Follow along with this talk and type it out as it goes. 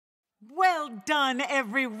Well done,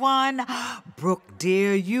 everyone. Brooke,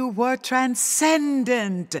 dear, you were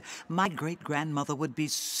transcendent. My great-grandmother would be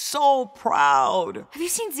so proud. Have you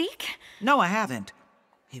seen Zeke? No, I haven't.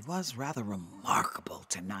 He was rather remarkable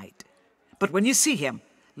tonight. But when you see him,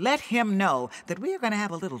 let him know that we are going to have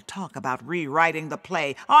a little talk about rewriting the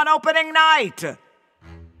play on opening night.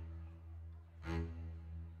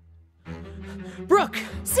 Brooke!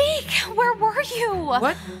 Zeke, where were you?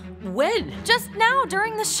 What? When? Just now,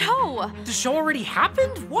 during the show. The show already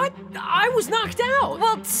happened? What? I was knocked out.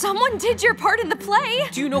 Well, someone did your part in the play.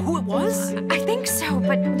 Do you know who it was? I think so,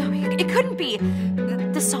 but no, it couldn't be.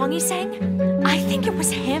 The song he sang? I think it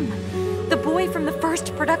was him. The boy from the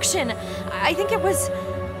first production. I think it was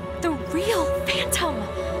the real Phantom.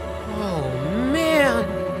 Oh, man.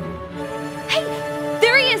 Hey,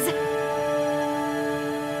 there he is!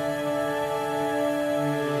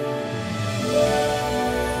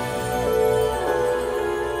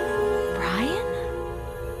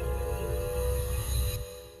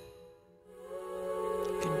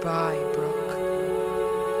 Goodbye, Brooke.